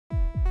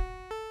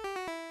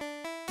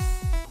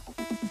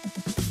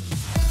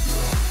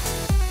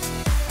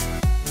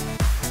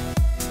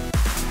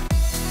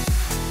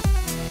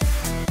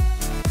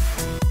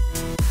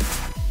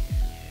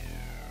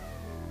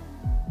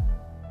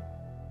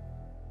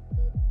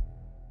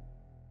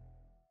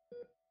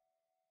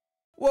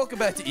Welcome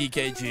back to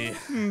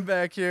EKG.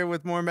 Back here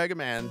with more Mega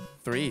Man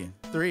 3.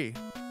 3.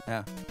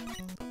 Yeah.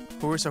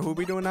 Who are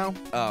we doing now?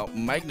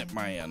 Magnet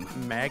Man.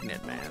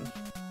 Magnet Man.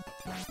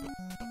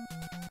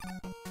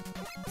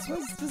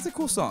 This is a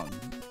cool song.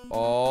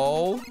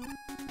 Oh.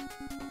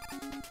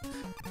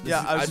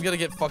 Yeah, I'm gonna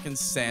get fucking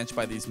sanched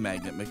by these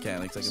magnet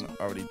mechanics. I can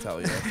already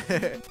tell you.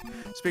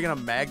 Speaking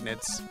of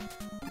magnets,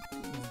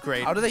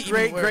 great. How do they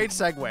great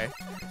segue.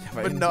 Yeah,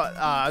 right? But no,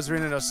 I was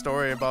reading a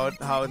story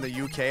about how in the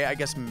UK, I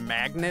guess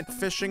magnet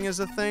fishing is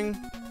a thing.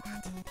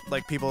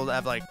 Like people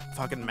have like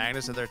fucking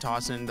magnets that they're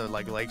tossing into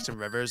like lakes and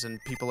rivers, and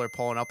people are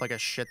pulling up like a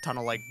shit ton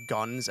of like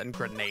guns and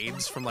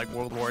grenades from like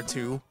World War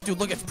II. Dude,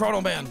 look, it's Proto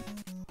Man.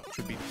 Which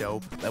would be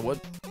dope. That would.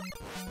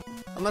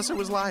 Unless it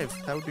was live,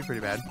 that would be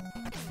pretty bad.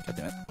 God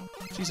damn it.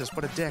 Jesus,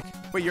 what a dick.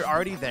 Wait, you're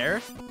already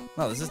there?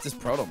 No, this is just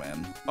Proto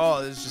Man.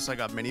 Oh, this is just like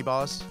a mini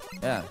boss?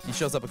 Yeah, he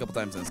shows up a couple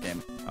times in this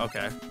game.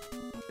 Okay.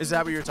 Is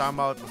that what you were talking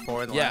about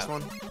before in the last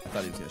one? I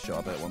thought he was gonna show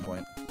up at one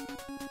point.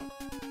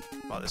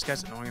 Wow, this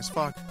guy's annoying as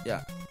fuck.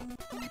 Yeah.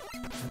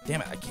 God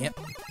damn it, I can't.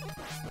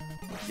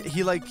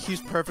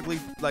 He's perfectly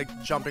like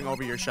jumping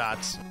over your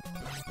shots.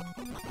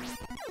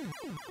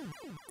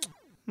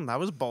 That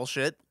was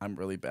bullshit. I'm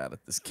really bad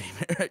at this game,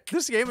 Eric.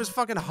 This game is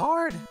fucking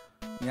hard.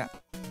 Yeah.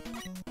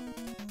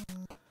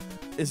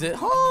 Is it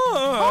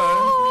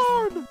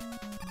hard?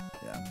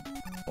 Yeah.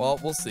 Well,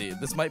 we'll see.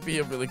 This might be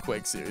a really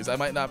quick series. I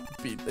might not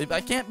beat. If I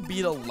can't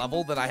beat a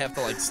level, then I have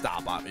to like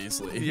stop,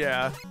 obviously.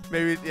 Yeah.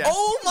 Maybe. Yeah.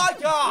 Oh my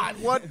god!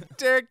 What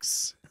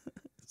dicks?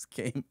 This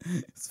game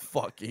is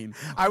fucking.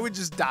 I would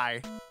just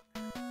die.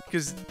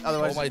 Because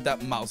otherwise. Oh my,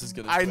 that mouse is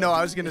gonna. I know.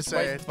 I was gonna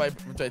say it's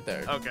right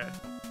there. Okay.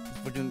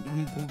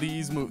 Fucking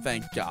please move.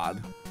 Thank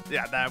God.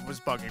 Yeah, that was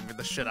bugging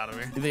the shit out of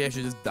me. You think I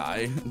should just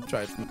die and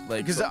try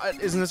like? Because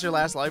isn't this your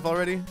last life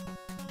already?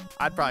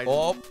 I'd probably.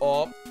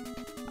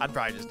 I'd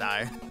probably just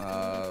die.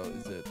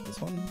 Is it this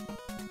one?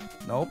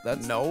 Nope.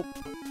 That's. Nope.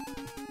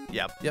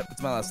 Yep. Yep.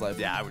 It's my last life.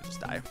 Yeah, I would just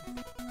die.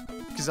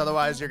 Because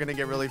otherwise, you're gonna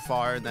get really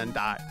far and then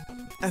die,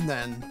 and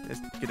then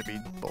it's gonna be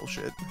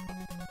bullshit.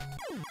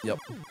 Yep.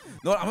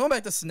 No, I'm going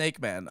back to Snake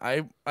Man.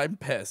 I'm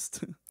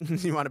pissed.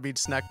 You want to beat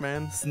Snake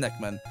Man? Snake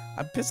Man.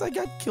 I'm pissed I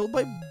got killed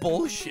by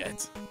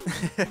bullshit.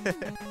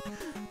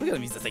 Look at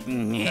him, he's just like,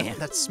 nah.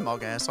 That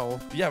smug asshole.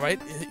 Yeah,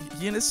 right?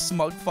 He and his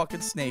smug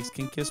fucking snakes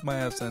can kiss my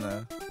ass in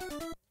a...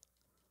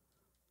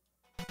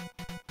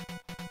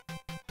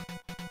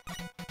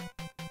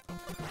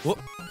 Whoop.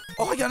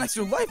 Oh, I got an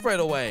extra life right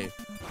away.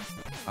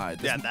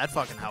 Alright. Yeah, that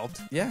fucking helped.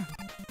 Yeah.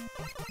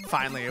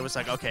 Finally, it was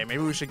like, okay,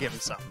 maybe we should give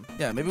him something.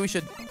 Yeah, maybe we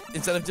should,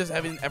 instead of just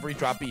having every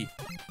drop be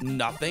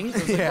nothing, it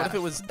was like, what if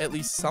it was at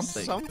least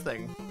something?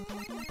 Something.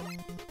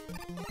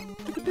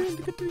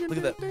 Look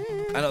at that.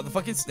 I know, the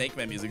fucking Snake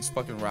Man music's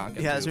fucking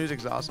rocking. Yeah, this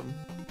music's awesome.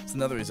 It's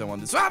another reason I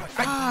wanted this.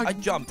 Ah, I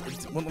jumped.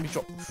 It wouldn't let me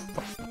drop.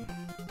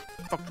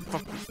 Fuck.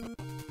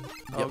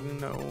 Yep. Oh,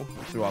 no.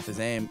 Threw off his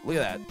aim. Look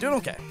at that. Doing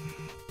okay.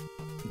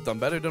 Done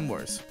better, done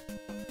worse.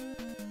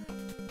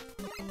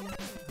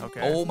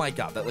 Okay. Oh my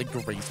god, that like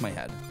grazed my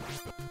head.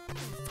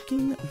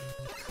 Fucking...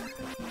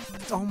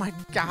 Oh my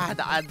god,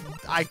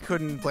 I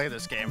couldn't play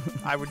this game.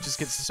 I would just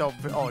get so...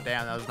 Oh,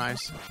 damn, that was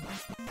nice.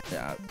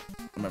 Yeah,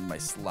 I remember my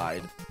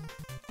slide.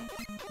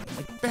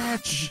 Like,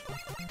 bitch!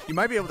 You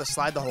might be able to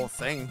slide the whole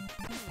thing.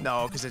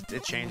 No, because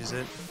it changes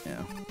it.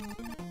 Yeah.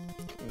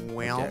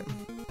 Well. Okay.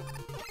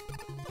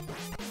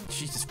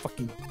 Jesus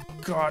fucking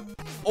god.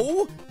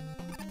 Oh!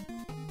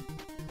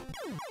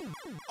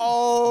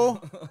 Oh!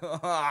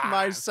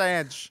 My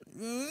Sanch.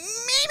 Mimi!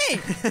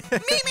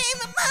 Mimi in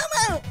the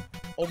momo!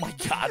 Oh my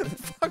god. What the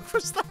fuck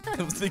was that?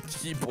 It was the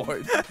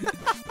keyboard.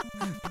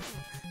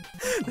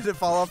 Did it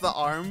fall off the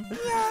arm?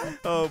 Yeah.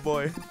 Oh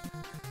boy.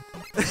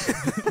 I'm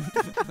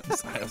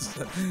sorry,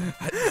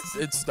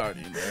 it's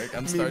starting, Eric.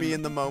 I'm starting. Mimi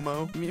in the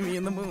Momo. Mimi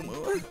in the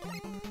Momo.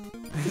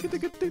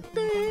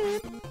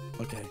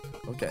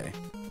 Okay.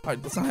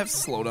 Alright, let's not have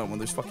slowdown when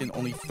there's fucking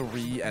only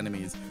 3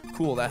 enemies.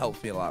 Cool, that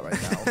helps me a lot right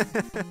now.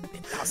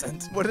 It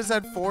doesn't. What is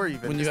that for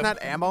even? Isn't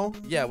that ammo?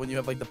 Yeah, when you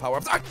have like the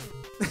power-ups. I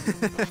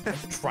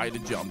try to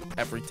jump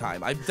every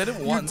time. I did it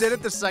once. You did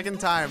it the second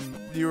time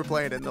you were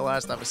playing it in the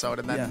last episode,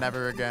 and then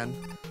never again.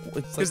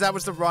 Because that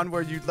was the run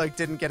where you like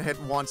didn't get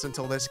hit once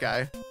until this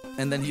guy.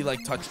 And then he like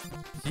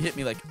he hit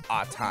me like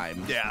a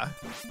time. Yeah.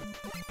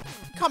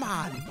 Come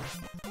on.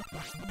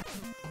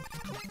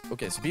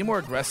 Okay, so being more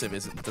aggressive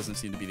doesn't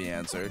seem to be the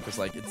answer, because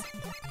like it's...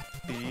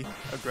 Be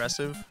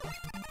aggressive.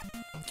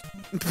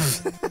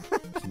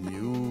 Can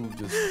you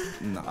just...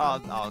 No.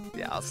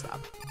 I'll stop.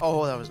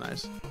 Oh, that was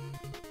nice.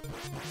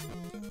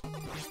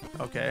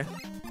 Okay.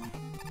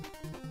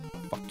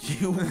 Fuck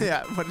you.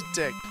 Yeah, what a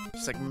dick.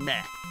 Just like,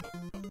 meh.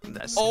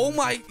 That's... Oh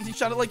my... He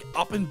shot it like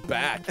up and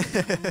back.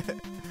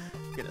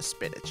 Gonna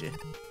spit at you.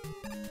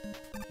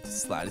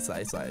 Slide.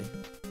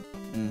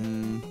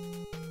 Mm-hmm.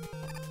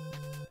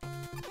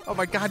 Oh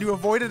my god, you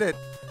avoided it!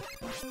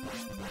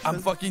 I'm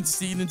fucking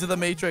seeing into the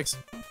Matrix.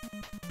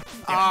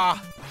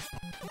 Ah!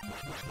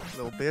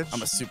 Little bitch.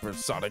 I'm a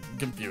supersonic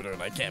computer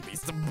and I can't be...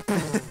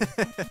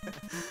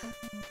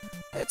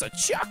 It's a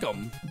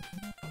chuck'em.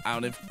 I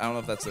don't know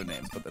if that's their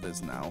names, but that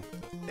is now.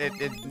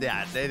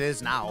 Yeah, it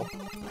is now.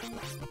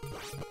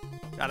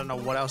 I don't know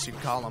what else you'd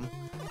call them.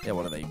 Yeah,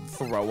 what are they?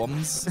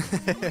 Throw-ums?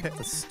 That's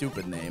a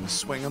stupid name.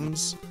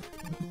 Swing'ems.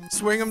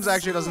 Swing'ems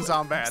actually doesn't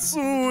sound bad.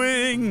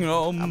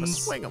 Swing'ems. I'm a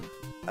swing'em.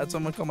 That's what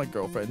I'm gonna call my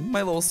girlfriend.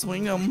 My little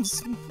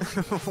swing'ems.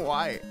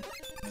 Why?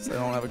 Because I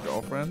don't have a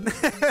girlfriend.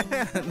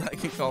 And I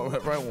can call her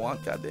whatever I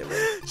want,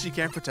 goddammit. She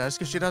can't protest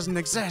because she doesn't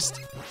exist.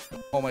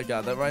 Oh my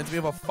god, that reminds me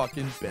of a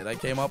fucking bit I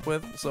came up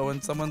with. So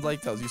when someone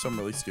like tells you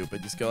something really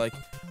stupid, just go like,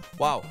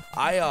 wow,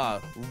 I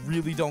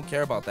really don't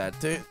care about that.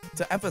 To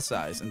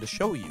emphasize and to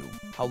show you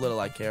how little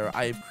I care,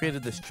 I have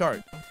created this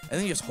chart. And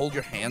then you just hold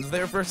your hands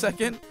there for a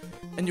second,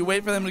 and you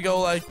wait for them to go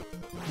like,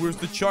 where's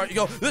the chart? You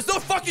go, there's no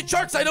fucking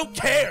charts, I don't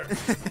care!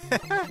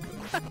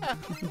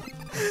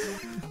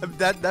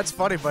 That's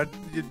funny, but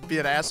you'd be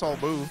an asshole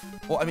move.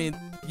 Well, I mean,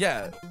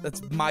 yeah,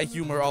 that's my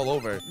humor all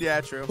over.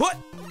 Yeah, true. What?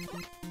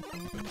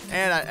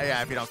 And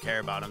yeah, if you don't care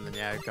about them, then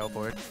yeah, go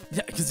for it.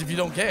 Yeah, because if you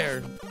don't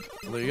care,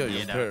 well, there you go,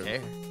 you don't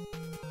care. Okay.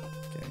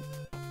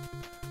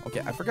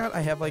 Okay, I forgot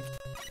I have like...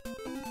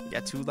 You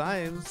got 2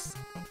 lives.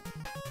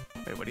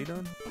 Wait, what are you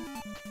doing?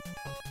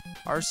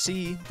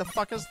 RC. The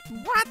fuck is...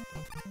 What?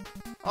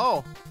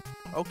 Oh.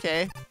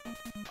 Okay.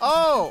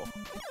 Oh!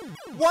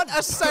 What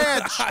a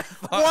cinch!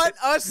 What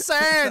a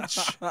cinch!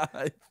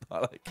 I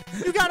thought I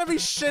could... You gotta be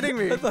shitting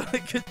me. I thought I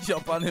could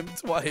jump on him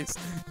twice.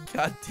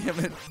 God damn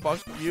it.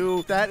 Fuck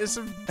you. That is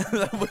some...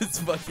 That was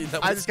fucking...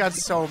 That was, I just got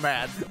so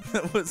mad.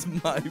 That was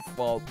my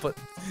fault, but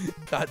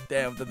god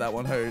damn did that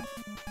one hurt.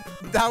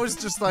 That was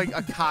just like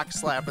a cock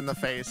slap in the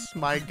face.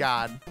 My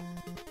god.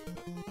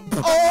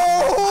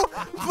 Oh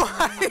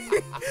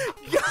my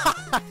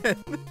god!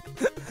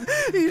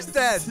 He's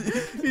dead.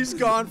 He's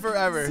gone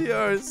forever.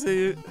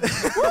 CRC.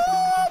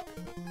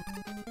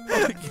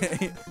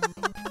 Okay.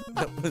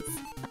 That was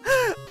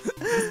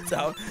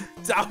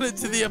down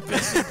into the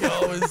abyss he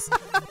goes.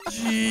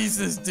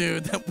 Jesus,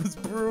 dude, that was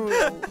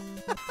brutal.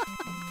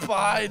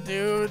 Bye,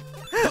 dude.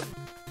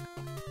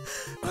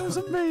 That was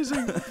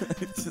amazing.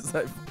 Just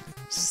like,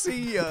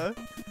 see ya.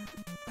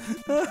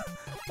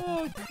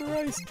 Oh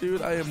Christ,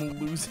 dude, I am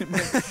losing my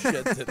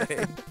shit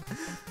today.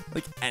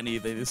 Like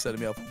anything is setting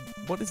me up.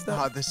 What is that?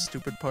 Ah, this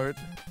stupid part.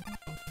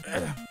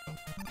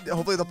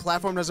 Hopefully the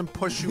platform doesn't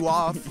push you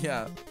off.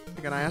 Yeah.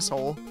 Like an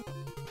asshole.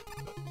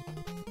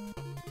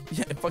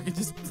 Yeah, it fucking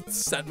just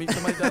sent me to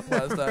my death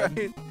last time.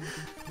 Right?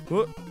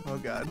 Oh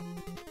god.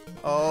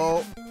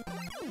 Oh.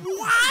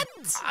 What?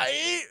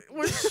 I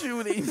was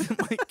shooting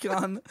my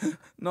gun.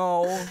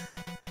 No.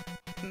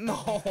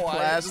 No.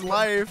 Last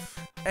life.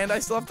 And I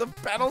still have to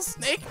battle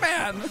Snake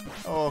Man.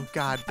 Oh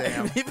god I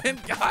damn. haven't even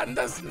gotten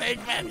to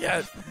Snake Man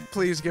yet.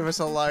 Please give us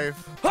a life.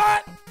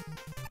 What?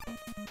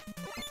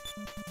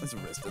 I just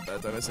wristed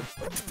that time. I said,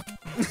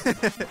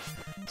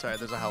 Sorry,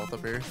 there's a health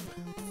up here.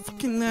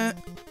 fucking that.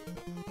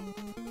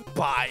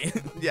 Bye.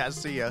 Yeah,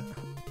 see ya.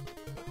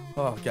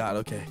 Oh god,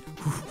 okay.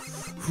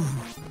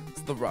 This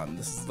is the run.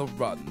 This is the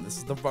run. This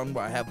is the run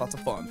where I have lots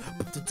of fun.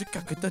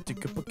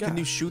 Can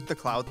you shoot the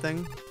cloud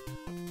thing?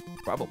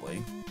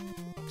 Probably.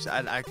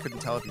 I couldn't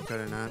tell if you could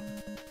or not.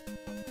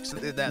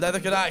 Neither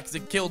could I, because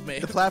it killed me.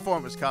 The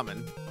platform was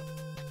coming.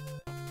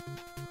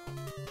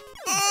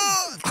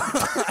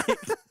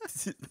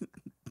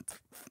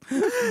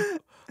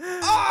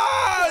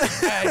 Oh,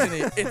 it's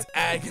agony. It's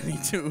agony,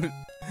 dude.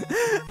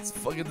 It's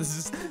fucking.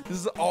 This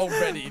is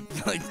already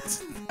like.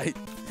 Okay.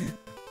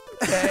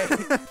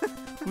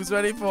 Who's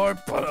ready for?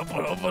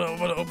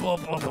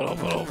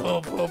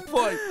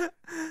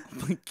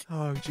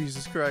 Oh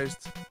Jesus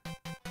Christ!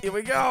 Here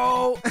we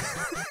go.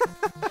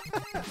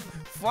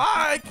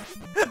 Fuck.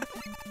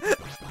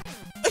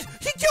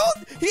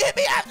 He hit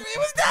me after he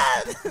was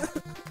dead.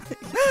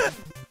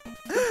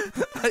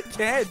 I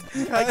can't.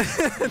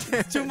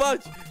 It's too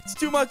much. It's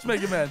too much,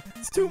 Mega Man.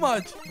 It's too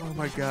much. Oh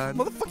my god.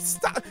 Motherfucker,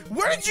 stop.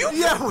 Where did you?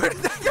 Yeah, where did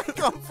that guy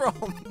come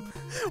from?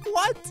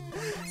 What?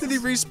 Did he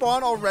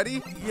respawn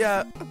already?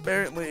 Yeah,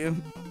 apparently.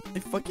 I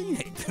fucking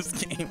hate this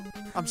game.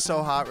 I'm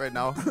so hot right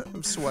now.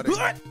 I'm sweating.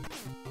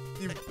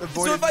 You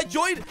So if I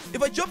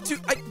jump too,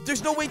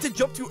 there's no way to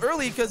jump too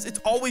early because it's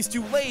always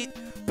too late,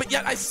 but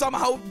yet I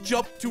somehow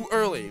jump too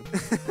early.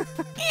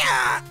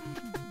 Yeah.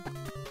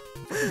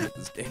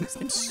 This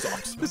game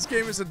sucks. This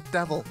game is a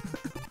devil.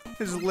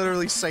 It's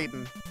literally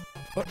Satan.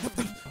 What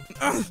the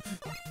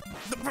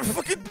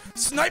fucking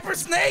sniper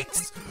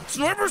snakes!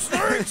 Sniper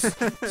snakes!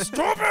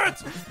 Stop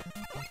it!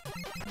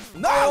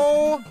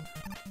 No!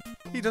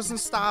 He doesn't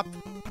stop.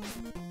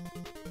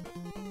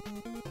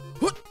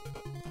 What?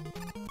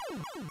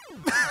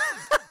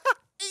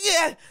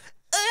 Yeah!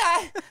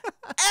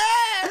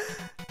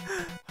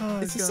 Oh,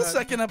 Is this the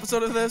second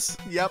episode of this?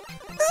 Yep.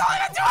 There's only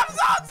been 2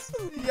 episodes!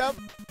 Yep.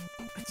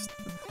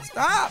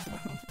 Stop!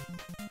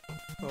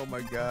 Oh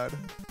my god.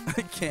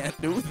 I can't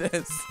do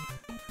this.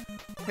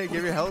 Hey,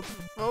 give your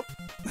health. Oh.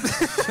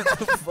 Shut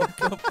the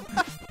fuck up.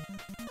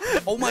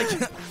 Oh my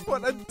god.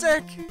 What a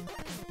dick.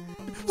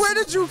 Where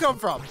did you come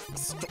from?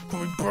 Stop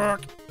going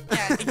back.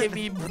 Yeah, it gave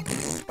me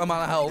I'm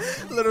out of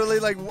health. Literally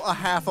like a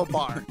half a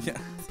bar. Yeah.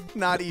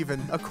 Not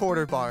even a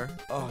quarter bar.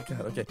 Oh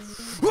god. Okay.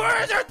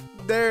 Where is it?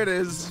 There it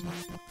is.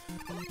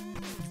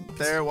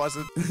 There it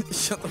wasn't.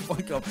 Shut the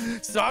fuck up.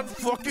 Stop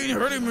fucking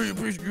hurting me, you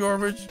piece of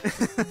garbage.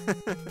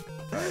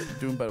 Alright,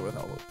 doing better with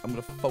Hollow. I'm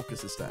gonna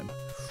focus this time.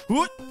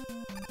 What?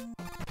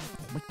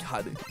 Oh my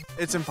god.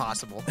 It's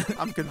impossible.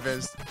 I'm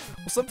convinced.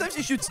 Well, sometimes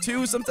he shoots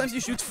 2, sometimes he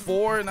shoots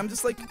 4, and I'm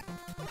just like,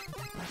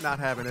 Not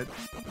having it.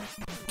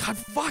 God,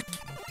 fuck.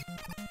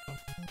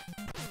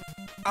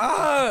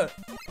 Ah!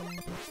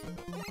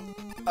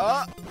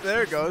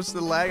 There it goes.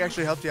 The lag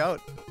actually helped you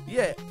out.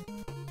 Yeah.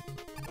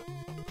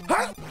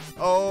 Huh?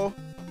 Oh.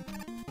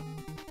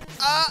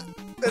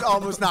 It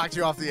almost knocked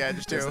you off the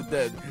edge, too. Yes, it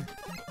did.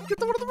 Get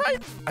the one on the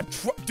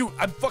right. Dude,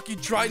 I'm fucking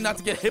trying not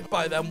to get hit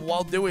by them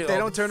while doing it. They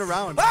don't turn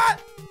around. Ah!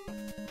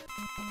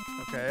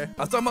 Okay.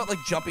 I was talking about,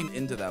 like, jumping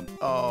into them.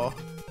 Oh.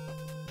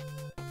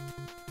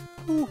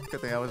 Ooh,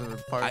 good thing I wasn't a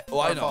part.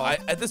 I know.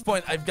 At this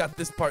point, I've got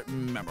this part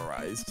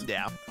memorized.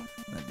 Yeah.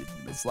 And I did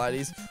my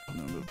slideys. And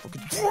then I'm gonna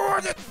fucking...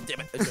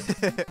 Damn it.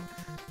 Okay.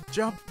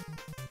 Jump.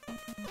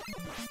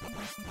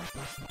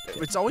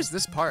 It's always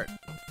this part.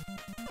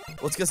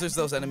 Well, it's because there's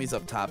those enemies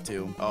up top,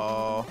 too.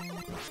 Oh.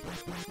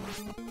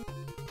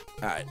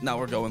 Alright, now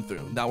we're going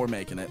through. Now we're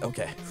making it.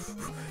 Okay.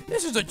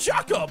 This is a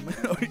chuck-em!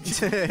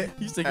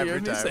 You think you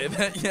heard me say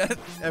that yet?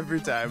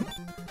 Every time.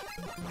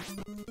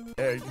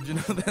 Eric, did you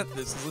know that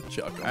this is a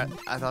chuck-em?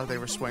 I thought they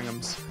were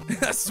swing'ems.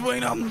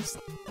 Swing-ems!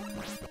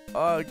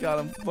 Oh, God,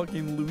 I'm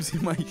fucking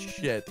losing my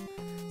shit.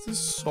 This is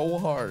so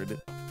hard.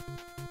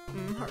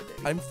 Hard.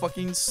 I'm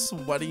fucking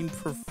sweating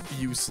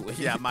profusely.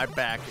 Yeah, my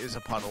back is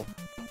a puddle.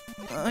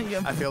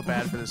 Yeah. I feel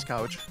bad for this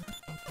couch.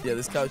 Yeah,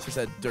 this couch just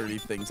had dirty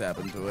things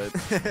happen to it.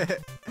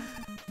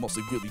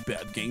 Mostly really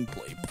bad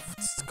gameplay.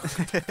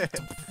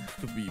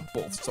 We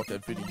both suck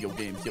at video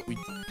games, yet we...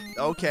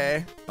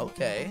 Okay.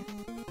 Okay.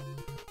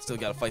 Still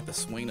gotta fight the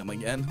swing-em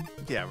again.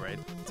 Yeah, right.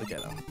 It's okay,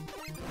 though.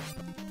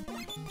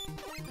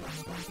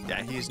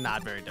 Yeah, he's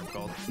not very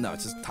difficult. No,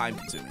 it's just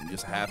time-consuming. You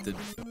just have to...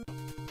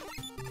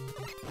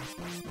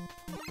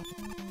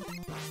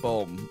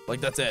 Boom.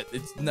 Like, that's it.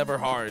 It's never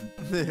hard.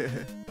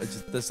 It's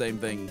just the same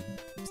thing.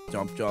 Just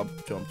jump, jump,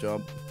 jump,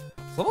 jump.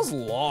 This level's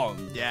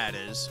long. Yeah, it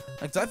is.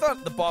 Like, I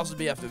thought the boss would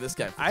be after this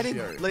guy for I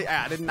sure.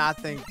 did not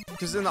think,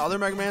 because in the other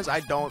Mega Mans,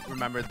 I don't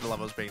remember the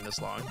levels being this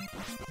long.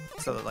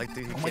 So that, like,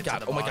 the Oh my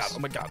god, the oh my god, boss. oh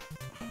my god.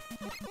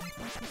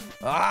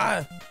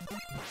 Ah!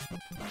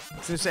 I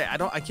was gonna say,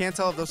 I can't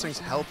tell if those things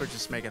help or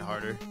just make it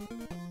harder.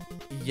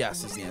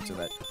 Yes is the answer to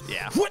that.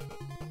 Yeah. What?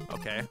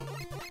 Okay.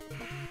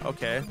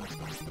 Okay.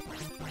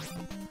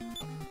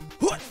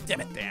 What? Damn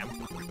it. Damn.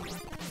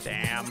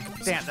 Damn.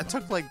 Damn, that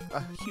took like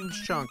a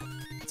huge chunk.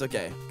 It's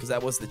okay, because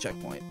that was the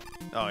checkpoint.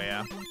 Oh,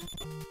 yeah.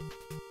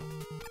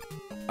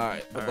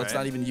 Alright, but let's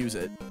not even use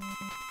it.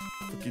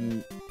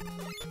 Fucking...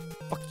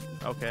 Fuck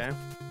you. Okay.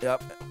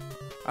 Yep.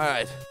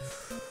 Alright.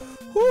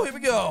 Whew, here we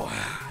go.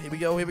 Here we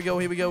go, here we go,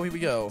 here we go, here we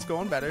go. It's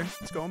going better.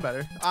 It's going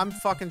better. I'm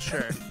fucking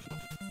sure.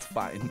 It's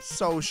fine.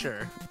 So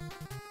sure.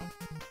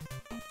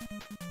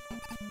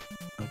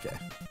 Okay.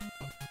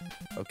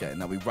 Okay,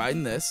 now we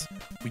riding this.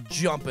 We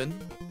jumping.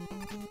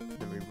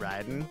 Then we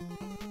riding.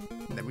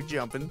 And then we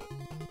jumping.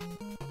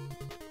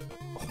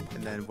 Oh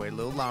and then wait a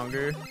little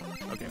longer.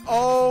 Okay.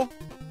 Oh!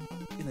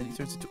 And then he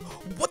turns into...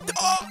 What the...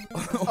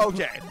 Oh!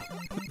 Okay.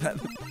 That...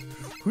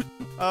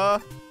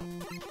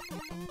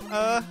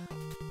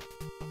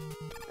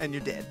 And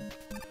you're dead.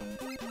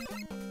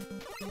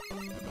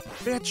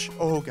 Bitch.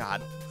 Oh,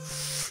 God.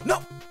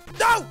 No!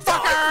 No!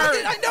 Fucker!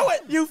 I knew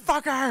it! You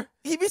fucker!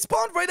 He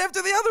respawned right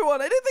after the other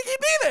one. I didn't think he'd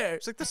be there.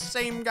 It's like the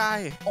same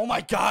guy. Oh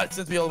my god, it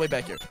sends me all the way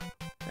back here.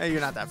 Hey,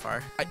 you're not that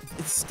far.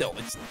 It's still...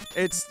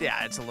 Yeah,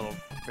 it's a little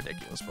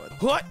ridiculous, but...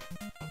 What?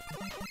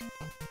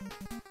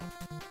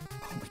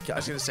 Oh my I god.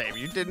 was gonna say, if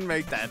you didn't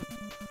make that...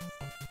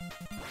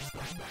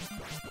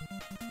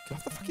 Get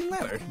off the fucking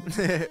ladder.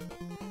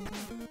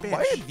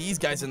 Why are these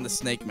guys in the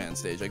Snake Man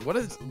stage? Like, what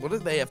do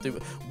they have to...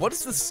 What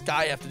does the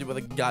sky have to do with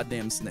a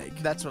goddamn snake?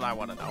 That's what I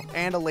want to know.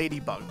 And a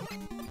ladybug.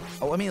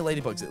 Oh, I mean,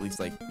 ladybug's at least,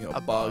 like, you know, A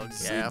bug,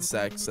 bugs, yeah.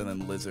 insects, and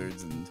then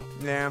lizards and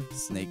Yeah.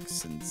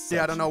 snakes and such.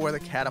 Yeah, I don't know where the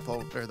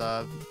catapult or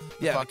the...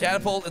 Yeah, the fucking-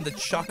 catapult and the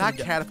chuck. Not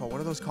catapult. What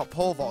are those called?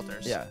 Pole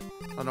vaulters. Yeah.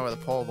 I don't know where the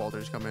pole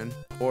vaulters come in.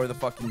 Or the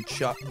fucking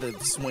chuck, the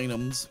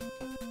swing'ems.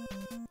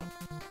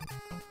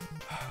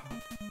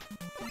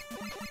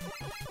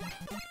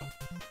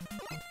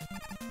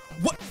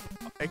 What?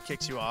 It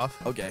kicks you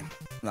off. Okay,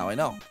 now I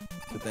know.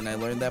 But then I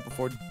learned that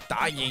before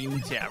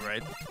dying. Yeah,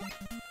 right.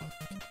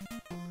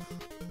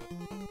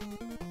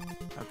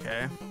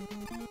 Okay.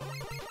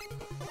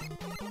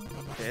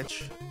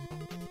 Bitch.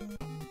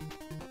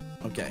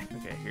 Okay.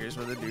 Okay, here's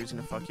where the dude's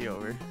gonna fuck you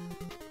over.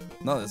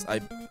 No, this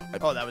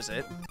Oh, that was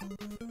it?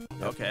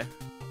 Yep. Okay.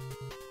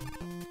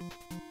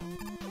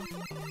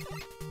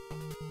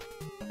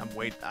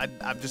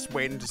 I'm just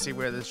waiting to see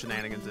where the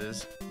shenanigans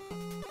is.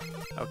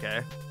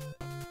 Okay.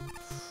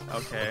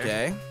 Okay.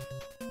 Okay.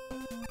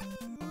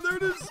 There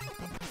it is.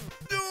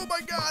 Oh my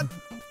god.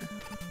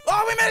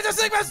 Oh, we made it to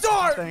Snake Man's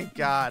door! Thank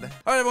God.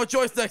 All right, well,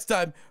 choice next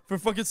time for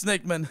fucking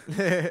Snake Man.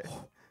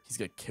 He's He's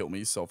gonna kill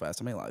me so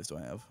fast. How many lives do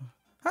I have?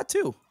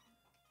 2.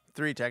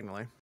 3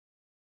 technically.